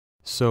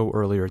So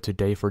earlier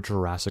today for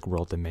Jurassic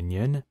World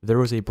Dominion, there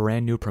was a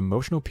brand new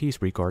promotional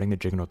piece regarding the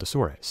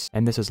Giganotosaurus,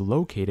 and this is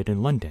located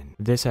in London.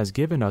 This has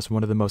given us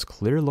one of the most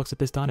clear looks at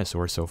this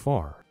dinosaur so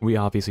far. We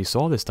obviously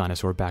saw this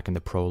dinosaur back in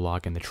the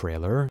prologue and the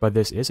trailer, but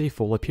this is a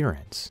full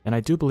appearance, and I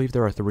do believe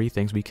there are 3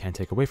 things we can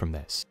take away from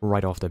this.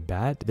 Right off the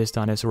bat, this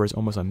dinosaur is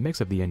almost a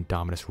mix of the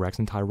Indominus Rex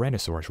and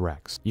Tyrannosaurus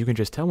Rex. You can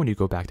just tell when you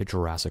go back to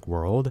Jurassic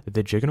World that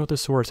the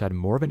Giganotosaurus had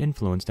more of an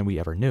influence than we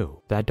ever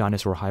knew. That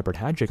dinosaur hybrid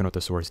had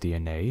Giganotosaurus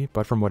DNA,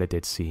 but from what it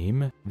did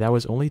seem, that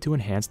was only to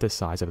enhance the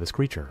size of this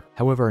creature.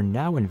 However,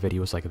 now in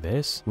videos like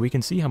this, we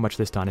can see how much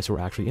this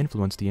dinosaur actually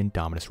influenced the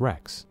Indominus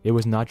Rex. It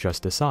was not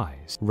just the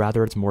size,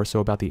 rather it's more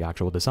so about the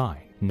actual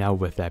design. Now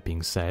with that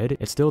being said,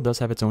 it still does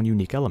have its own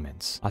unique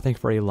elements. I think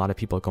for a lot of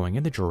people going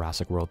into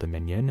Jurassic World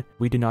Dominion,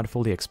 we did not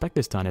fully expect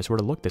this dinosaur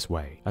to look this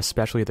way,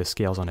 especially the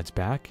scales on its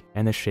back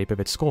and the shape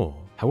of its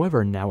skull.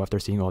 However, now after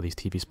seeing all these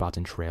TV spots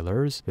and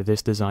trailers,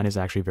 this design is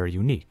actually very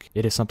unique.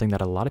 It is something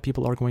that a lot of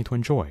people are going to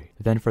enjoy.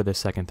 Then for the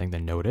second thing to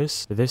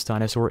notice, this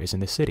dinosaur is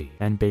in the city,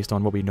 and based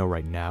on what we know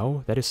right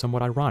now, that is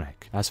somewhat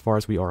ironic. As far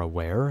as we are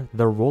aware,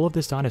 the role of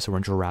this dinosaur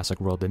in Jurassic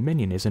World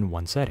Dominion is in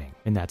one setting,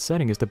 and that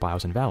setting is the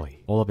Biosyn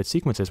Valley. All of its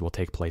sequences will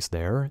take place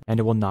there, and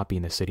it will not be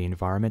in the city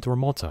environment or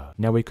Malta.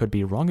 Now we could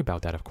be wrong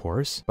about that of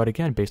course, but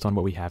again based on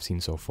what we have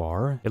seen so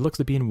far, it looks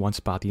to be in one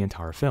spot the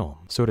entire film.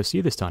 So to see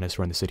this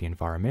dinosaur in the city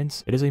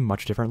environment, it is a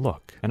much different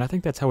look, and I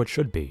think that's how it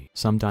should be.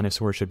 Some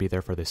dinosaurs should be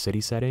there for the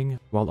city setting,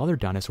 while other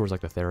dinosaurs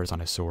like the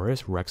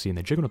Therizinosaurus, Rexy, and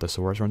the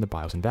Giganotosaurus are in the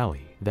Biosyn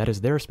Valley. That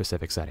is their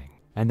specific setting.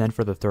 And then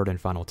for the third and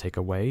final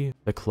takeaway,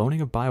 the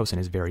cloning of Biosyn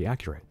is very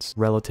accurate.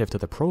 Relative to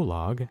the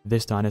prologue,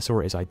 this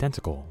dinosaur is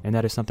identical, and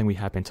that is something we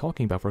have been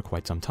talking about for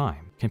quite some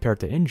time. Compared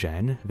to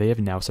InGen, they have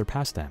now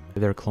surpassed them.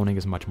 Their cloning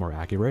is much more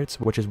accurate,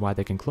 which is why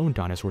they can clone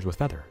dinosaurs with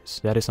feathers.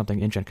 That is something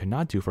InGen could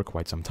not do for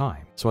quite some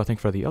time. So I think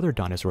for the other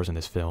dinosaurs in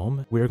this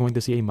film, we are going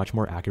to see a much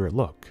more accurate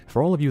look.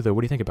 For all of you though,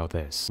 what do you think about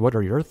this? What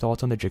are your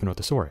thoughts on the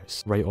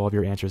Giganotosaurus? Write all of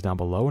your answers down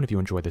below, and if you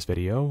enjoyed this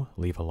video,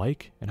 leave a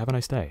like, and have a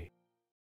nice day.